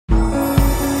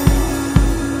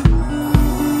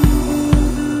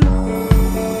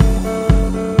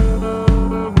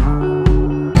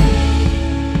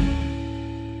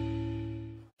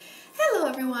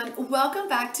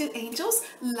back to Angels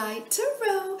Light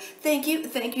Tarot. Thank you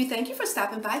for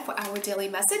stopping by for our daily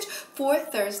message for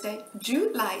Thursday,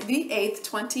 July the 8th,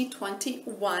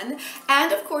 2021.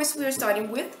 And of course, we are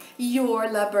starting with your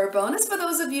lover bonus for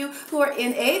those of you who are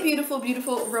in a beautiful,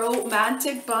 beautiful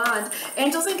romantic bond.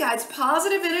 Angels and guides,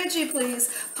 positive energy,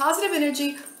 please. Positive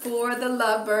energy for the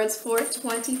lovebirds for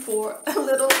 24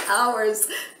 little hours.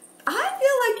 I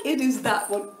feel like it is that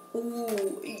one.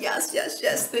 Ooh, yes.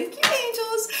 Thank you,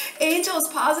 angels. Angels,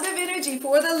 positive energy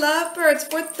for the lovebirds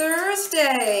for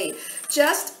Thursday.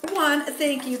 Just one.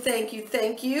 Thank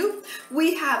you.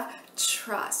 We have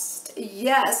trust.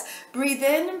 Yes. Breathe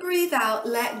in and breathe out.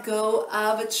 Let go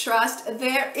of trust.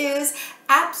 There is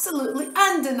absolutely,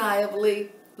 undeniably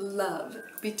love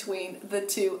between the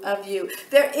two of you.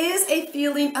 There is a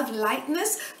feeling of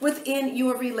lightness within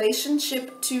your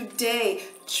relationship today.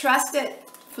 Trust it.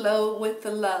 Flow with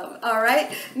the love. All right.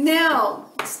 Now,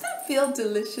 does that feel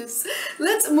delicious?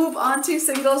 Let's move on to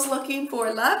singles looking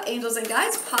for love. Angels and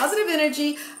guides, positive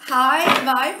energy, high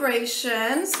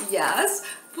vibrations. Yes.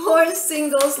 For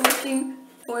singles looking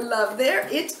for love. There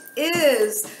it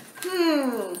is.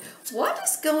 What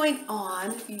is going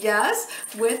on? Yes.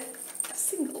 With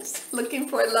singles looking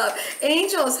for love.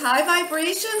 Angels, high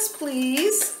vibrations,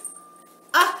 please.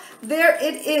 There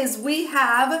it is. We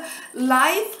have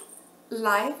life,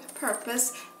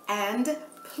 purpose, and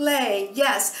play.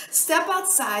 Yes, step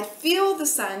outside, feel the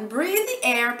sun, breathe the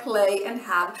air, play, and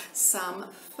have some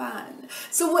fun.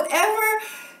 So whatever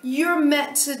you're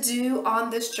meant to do on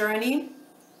this journey,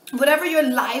 whatever your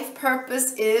life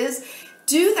purpose is,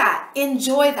 do that.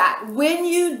 Enjoy that. When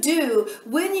you do,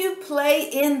 when you play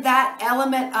in that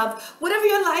element of whatever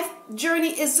your life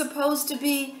journey is supposed to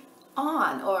be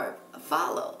on or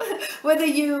follow, whether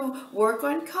you work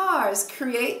on cars,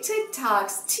 create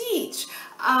TikToks, teach,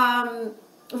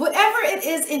 whatever it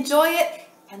is, enjoy it.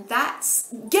 And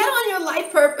that's, get on your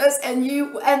life purpose and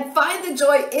find the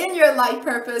joy in your life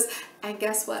purpose. And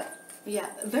guess what? Yeah,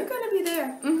 they're going to be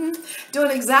there.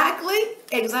 Doing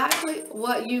exactly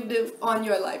what you do on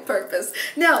your life purpose.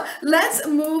 Now, let's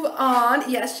move on.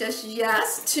 Yes,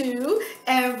 to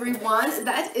everyone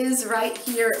that is right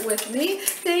here with me.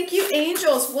 Thank you,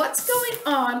 angels. What's going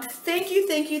on? Thank you.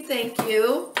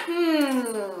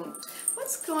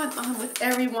 What's going on with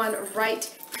everyone right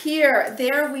here?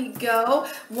 There we go.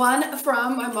 One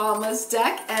from my mama's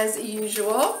deck, as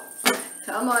usual.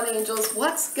 Come on, angels.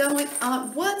 What's going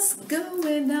on? What's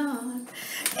going on?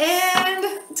 And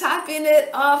topping it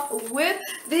off with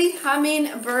the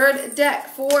hummingbird deck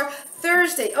for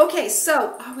Thursday. Okay,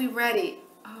 so are we ready?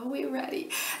 Are we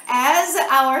ready? As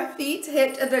our feet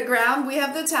hit the ground, we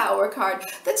have the Tower card.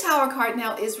 The Tower card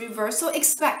now is reversed, so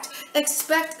expect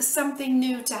something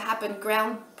new to happen.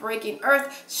 Groundbreaking,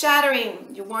 earth shattering.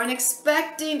 You weren't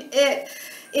expecting it.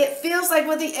 It feels like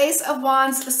with the Ace of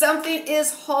Wands, something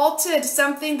is halted,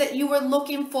 something that you were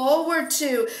looking forward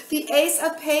to. The Ace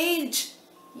of Page,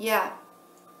 yeah.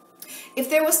 If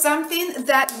there was something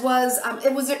that was,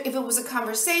 if it was a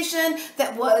conversation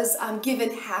that was given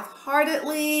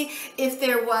half-heartedly, if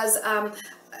there was, I'm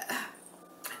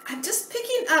just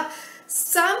picking up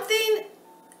something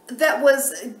that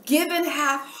was given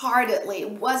half-heartedly.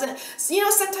 Wasn't, you know,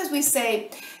 sometimes we say,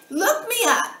 look me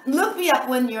up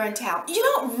when you're in town. You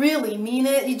don't really mean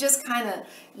it. You just kind of,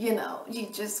 you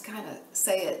just kind of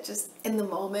say it just in the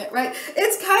moment, right?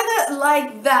 It's kind of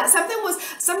like that.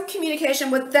 Some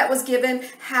communication that was given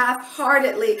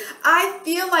half-heartedly. I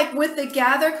feel like with the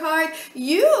Gather card,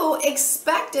 you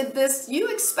expected this. You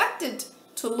expected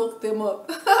to look them up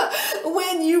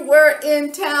when you were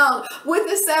in town. With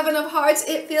the Seven of Hearts,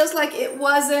 it feels like it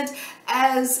wasn't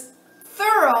as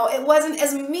thorough, it wasn't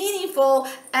as meaningful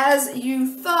as you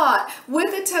thought with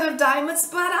the Ten of Diamonds,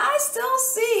 but I still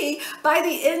see, by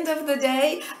the end of the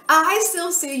day, I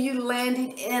still see you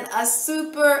landing in a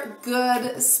super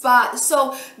good spot.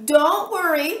 So don't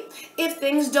worry if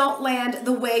things don't land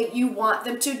the way you want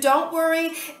them to. Don't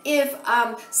worry if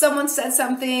someone said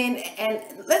something and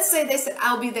let's say they said,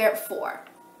 I'll be there at 4.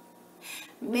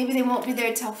 Maybe they won't be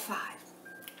there till 5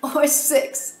 or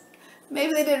 6.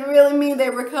 Maybe they didn't really mean they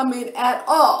were coming at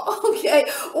all,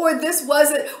 okay? Or this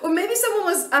wasn't, or maybe someone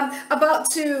was about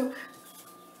to,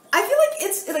 I feel like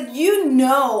it's like,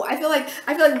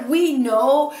 I feel like we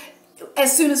know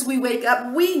as soon as we wake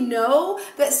up, we know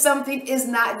that something is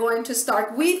not going to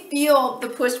start. We feel the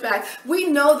pushback. We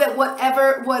know that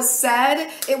whatever was said,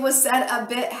 it was said a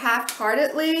bit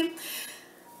half-heartedly.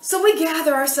 So we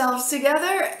gather ourselves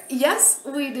together, yes,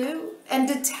 we do, and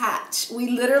detach. We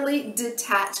literally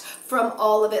detach from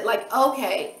all of it. Like,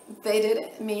 okay, they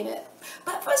didn't mean it.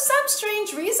 But for some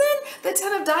strange reason, the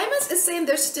Ten of Diamonds is saying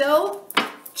they're still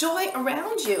joy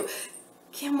around you.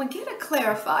 Can we get a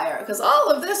clarifier? Because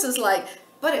all of this is like,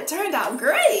 but it turned out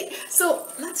great. So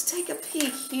let's take a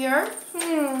peek here.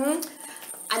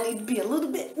 I need to be a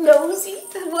little bit nosy.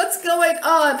 What's going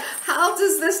on? How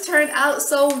does this turn out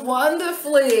so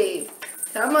wonderfully?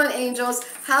 Come on, angels.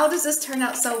 How does this turn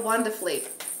out so wonderfully?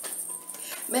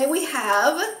 May we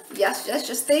have, yes,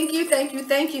 just thank you, thank you,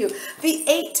 thank you. The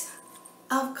 8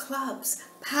 of clubs.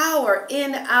 Power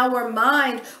in our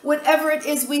mind. Whatever it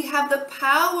is, we have the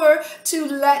power to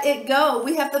let it go.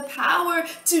 We have the power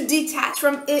to detach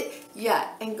from it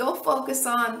yet and go focus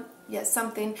on, yes,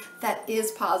 something that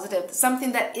is positive,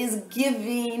 something that is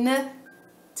giving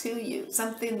to you,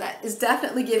 something that is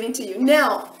definitely giving to you.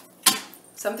 Now,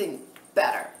 something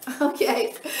better.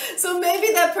 Okay, so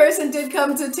maybe that person did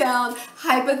come to town,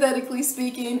 hypothetically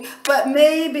speaking, but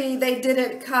maybe they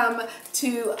didn't come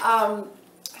to, I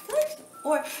feel like,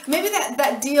 or maybe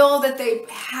that deal that they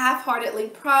half-heartedly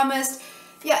promised,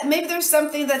 yeah, maybe there's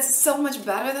something that's so much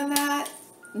better than that.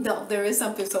 No, there is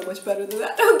something so much better than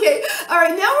that. Okay, all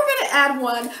right, now we're going to add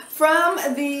one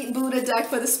from the Buddha deck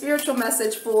for the spiritual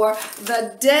message for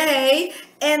the day,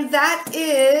 and that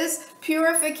is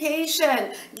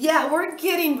purification. Yeah, we're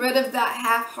getting rid of that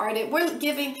half-hearted.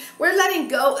 We're letting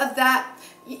go of that.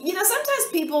 You know, sometimes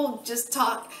people just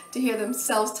talk to hear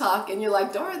themselves talk, and you're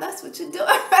like, Dora, that's what you're doing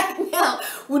right now.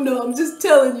 Well, no, I'm just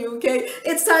telling you, okay?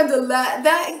 It's time to let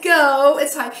that go.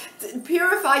 It's time to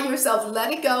purify yourself,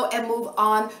 let it go, and move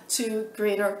on to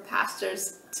greener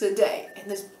pastures today. And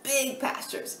there's big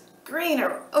pastures,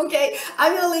 greener, okay?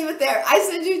 I'm going to leave it there. I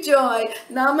send you joy,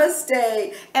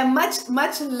 namaste, and much,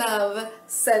 much love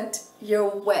sent your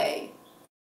way.